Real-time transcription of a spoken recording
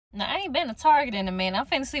No, I ain't been to Target in a minute. I'm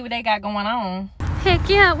finna see what they got going on. Heck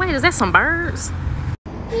yeah. Wait, is that some birds?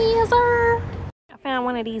 Yes, sir. I found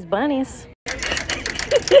one of these bunnies.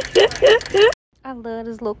 I love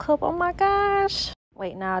this little cup. Oh my gosh.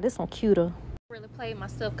 Wait, nah, this one cuter. Really played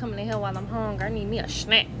myself coming in here while I'm hungry. I need me a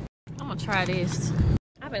snack. I'm gonna try this.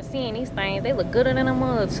 I've been seeing these things. They look gooder than a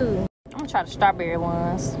mug too. I'm gonna try the strawberry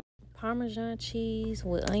ones. Parmesan cheese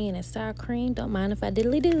with onion and sour cream. Don't mind if I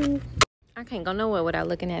diddly do. I can't go nowhere without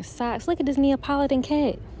looking at socks. Look at this Neapolitan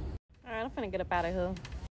cat. All right, I'm finna get up out of here.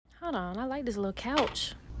 Hold on, I like this little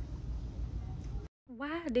couch.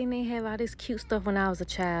 Why didn't they have all this cute stuff when I was a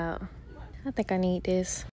child? I think I need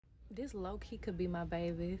this. This low-key could be my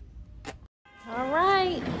baby. All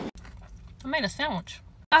right. I made a sandwich.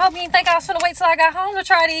 I hope you didn't think I was finna wait till I got home to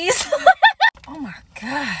try these. Oh my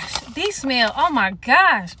gosh. These smell, oh my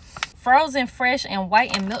gosh. Frozen, fresh, and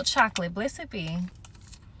white and milk chocolate. Blessed be.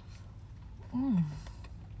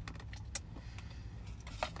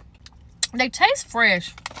 They taste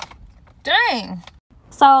fresh. Dang.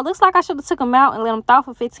 So it looks like I should have took them out and let them thaw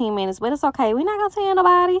for 15 minutes, but it's okay. We're not gonna tell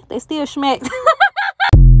nobody. They still schmecked.